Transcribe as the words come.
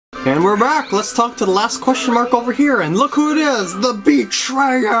And we're back. Let's talk to the last question mark over here, and look who it is, the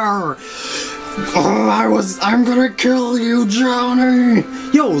betrayer! Oh, I'm gonna kill you, Johnny!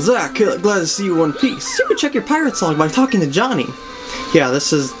 Yo, Zack, glad to see you in one piece. You can check your pirate's log by talking to Johnny. Yeah, this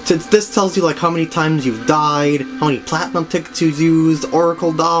tells you like how many times you've died, how many platinum tickets you've used,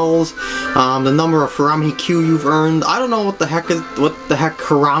 oracle dolls, the number of Harami Q you've earned. I don't know what the heck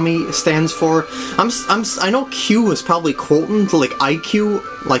Harami stands for. I know Q is probably quotient, like IQ,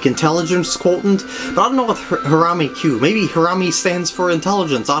 like intelligence quotient, but I don't know what Harami Q. Maybe Harami stands for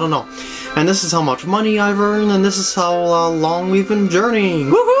intelligence. I don't know. And this is how much money I've earned, and this is how long we've been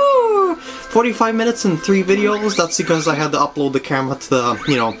journeying. Woohoo! 45 minutes and 3 videos. That's because I had to upload the camera to the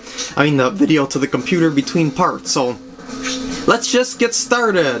video to the computer between parts. So let's just get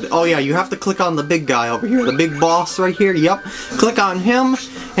started. Oh yeah, you have to click on the big guy over here, the big boss right here. Yep, click on him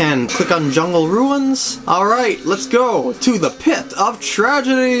and click on Jungle Ruins. All right, let's go to the Pit of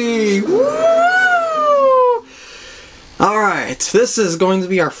Tragedy. Woo! Alright, this is going to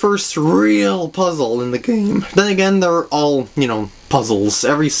be our first real puzzle in the game. Then again, they're all, puzzles.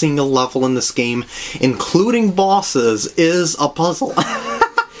 Every single level in this game, including bosses, is a puzzle.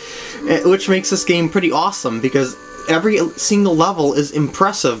 Which makes this game pretty awesome, because every single level is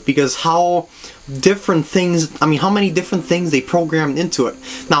impressive, because how many different things they programmed into it.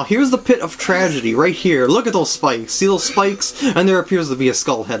 Now, here's the Pit of Tragedy, right here. Look at those spikes. See those spikes? And there appears to be a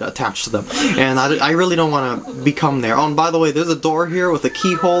skull head attached to them. And I really don't want to become there. Oh, and by the way, there's a door here with a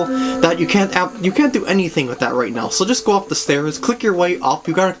keyhole that you can't do anything with that right now. So just go up the stairs, click your way up.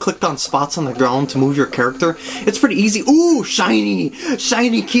 You gotta click on spots on the ground to move your character. It's pretty easy. Ooh, shiny!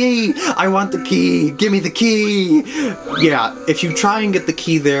 Shiny key! I want the key! Give me the key! Yeah, if you try and get the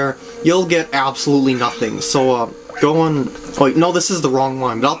key there, you'll get absolutely nothing. So, go on... Oh, wait, no, this is the wrong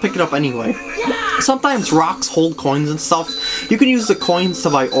one, but I'll pick it up anyway. Sometimes rocks hold coins and stuff. You can use the coins to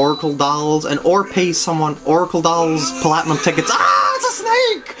buy oracle dolls, or pay someone oracle dolls, platinum tickets. Ah, it's a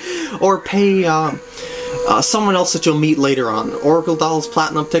snake! Or pay, someone else that you'll meet later on. Oracle dolls,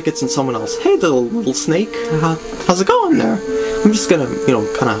 platinum tickets, and someone else. Hey, little snake. How's it going there? I'm just gonna,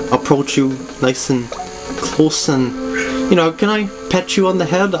 kind of approach you nice and close and... can I pet you on the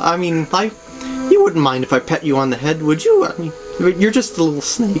head? I mean, you wouldn't mind if I pet you on the head, would you? I mean, you're just a little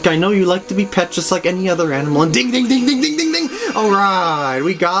snake. I know you like to be pet just like any other animal. And ding, ding, ding, ding, ding, ding, ding! Alright,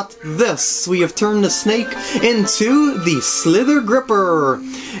 we got this. We have turned the snake into the Slither Gripper.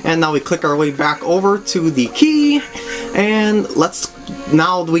 And now we click our way back over to the key. And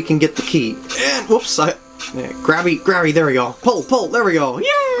now we can get the key. And, whoops, grabby, there we go. Pull, there we go.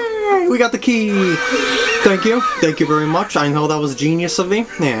 Yay! We got the key. Thank you very much. I know that was genius of me.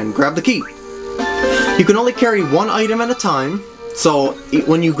 And grab the key. You can only carry one item at a time, so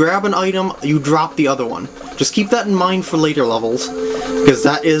when you grab an item, you drop the other one. Just keep that in mind for later levels, because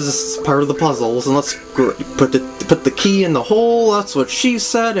that is part of the puzzles. And let's put the key in the hole, that's what she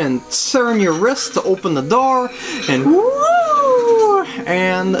said, and turn your wrist to open the door, and woo!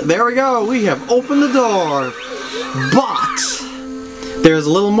 And there we go, we have opened the door. But there's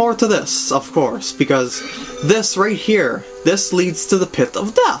a little more to this, of course, because this right here, this leads to the Pit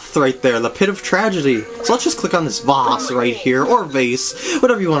of Death right there, the Pit of Tragedy. So let's just click on this vase right here, or vase,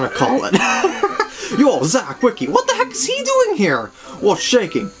 whatever you want to call it. Yo, Zack Wiki, what the heck is he doing here? What's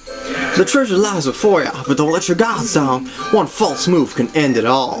shaking? The treasure lies before you, but don't let your guards down. One false move can end it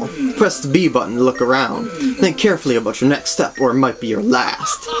all. Press the B button to look around. Think carefully about your next step, or it might be your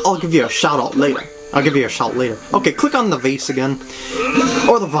last. I'll give you a shout out later. Okay, click on the vase again.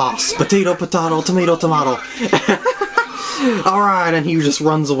 Or the vase. Potato, tomato, tomato. Alright, and he just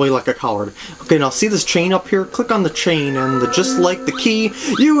runs away like a coward. Okay, now see this chain up here? Click on the chain, and just like the key,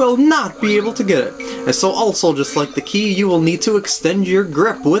 you will not be able to get it. And so also, just like the key, you will need to extend your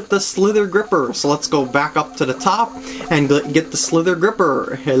grip with the Slither Gripper. So let's go back up to the top and get the Slither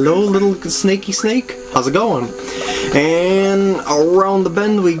Gripper. Hello, little snaky snake. How's it going? And around the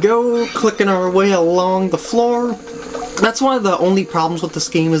bend we go, clicking our way along the floor. That's one of the only problems with this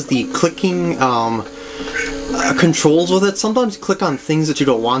game, is the clicking controls with it. Sometimes you click on things that you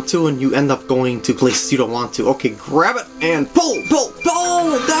don't want to, and you end up going to places you don't want to. Okay, grab it and pull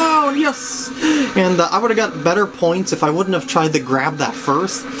down, yes! And I would have got better points if I wouldn't have tried to grab that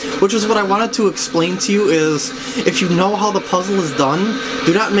first, which is what I wanted to explain to you. Is if you know how the puzzle is done,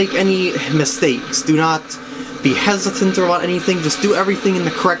 do not make any mistakes. Do not be hesitant about anything. Just do everything in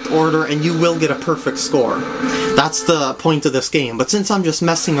the correct order, and you will get a perfect score. That's the point of this game. But since I'm just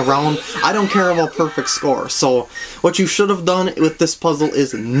messing around, I don't care about perfect score. So what you should have done with this puzzle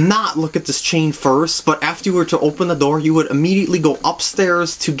is not look at this chain first, but after you were to open the door, you would immediately go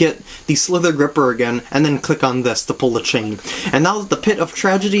upstairs to get the Slither Gripper again, and then click on this to pull the chain. And now that the Pit of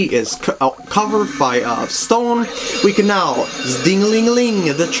Tragedy is covered by stone, we can now ding-a-ling-a-ling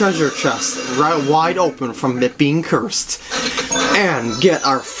the treasure chest right wide open from it being cursed, and get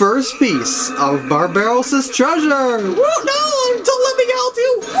our first piece of Barbaros' treasure! Woo! No! Don't let me out,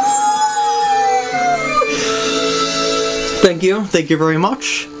 you! Woo! Thank you very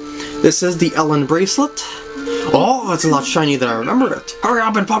much. This is the Ellen bracelet. Oh, it's a lot shinier than I remembered it. Hurry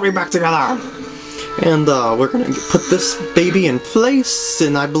up and put me back together! And we're gonna put this baby in place,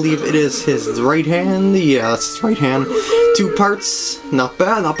 and I believe it is his right hand. Yeah, that's his right hand. 2 parts. Not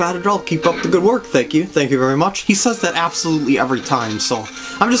bad at all. Keep up the good work. Thank you very much. He says that absolutely every time, so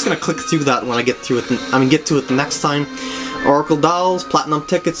I'm just gonna click through that when I get through it. Get to it the next time. Oracle Dolls, Platinum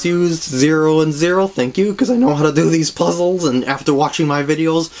Tickets used, 0 and 0. Thank you, because I know how to do these puzzles, and after watching my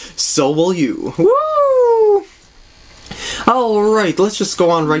videos, so will you. Woo! Alright, let's just go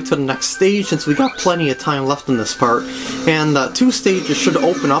on right to the next stage since we got plenty of time left in this part. And 2 stages should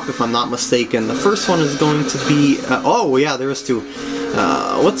open up if I'm not mistaken. The first one is going to be... oh yeah, there is 2.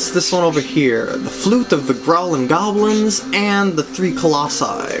 What's this one over here? The Flute of the Growlin Goblins and the 3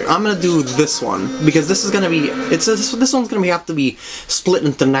 Colossi. I'm gonna do this one because this is gonna be... this one's gonna have to be split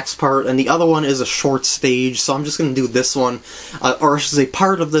into the next part, and the other one is a short stage, so I'm just gonna do this one, or I should say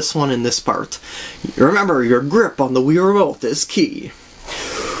part of this one in this part. Remember, your grip on the Wii Remote is key.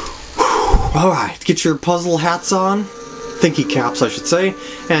 Alright, get your puzzle hats on. Thinky caps, I should say.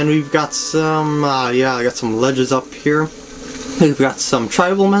 And we've got some, yeah, I got some ledges up here. We've got some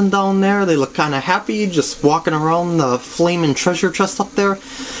tribal men down there. They look kind of happy, just walking around the flaming treasure chest up there.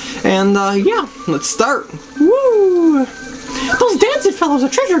 And, yeah, let's start. Woo! Those dancing fellows are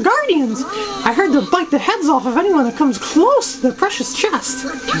treasure guardians! I heard they'll bite the heads off of anyone that comes close to the precious chest.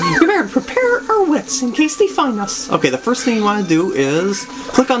 We better prepare our wits in case they find us. Okay, the first thing you want to do is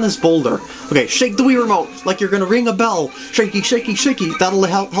click on this boulder. Okay, shake the Wii Remote like you're gonna ring a bell. Shaky, shaky, shaky. That'll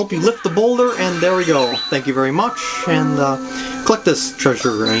help you lift the boulder, and there we go. Thank you very much. And collect this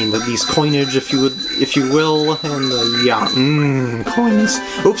treasure, these coinage, if you will. And yeah, coins.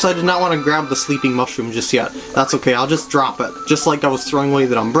 Oops, I did not want to grab the sleeping mushroom just yet. That's okay. I'll just drop it, just like I was throwing away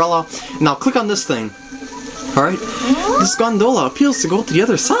that umbrella. Now click on this thing. Alright, this gondola appeals to go to the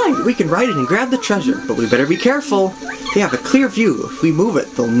other side. We can ride it and grab the treasure, but we better be careful. They have a clear view. If we move it,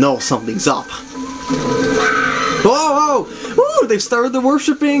 they'll know something's up. Whoa! Ooh, they've started the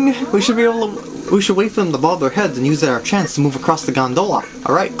worshipping. We should wait for them to bob their heads and use our chance to move across the gondola.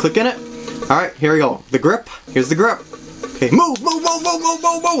 Alright, click in it. Alright, here we go. The grip. Here's the grip. Okay, move! Go!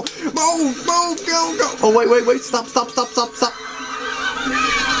 Oh, wait, stop.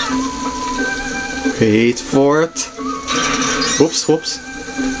 Wait for it. Whoops.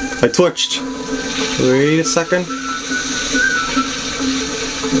 I twitched. Wait a second.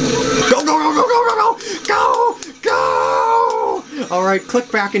 Go! Alright,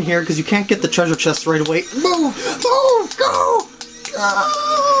 click back in here because you can't get the treasure chest right away. Move! Go!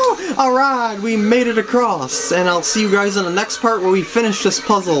 Alright, we made it across, and I'll see you guys in the next part where we finish this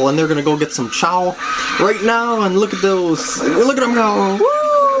puzzle, and they're gonna go get some chow right now, and look at those. Look at them go!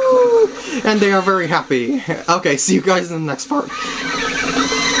 Woo! And they are very happy. Okay, see you guys in the next part.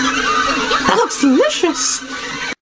 That looks delicious!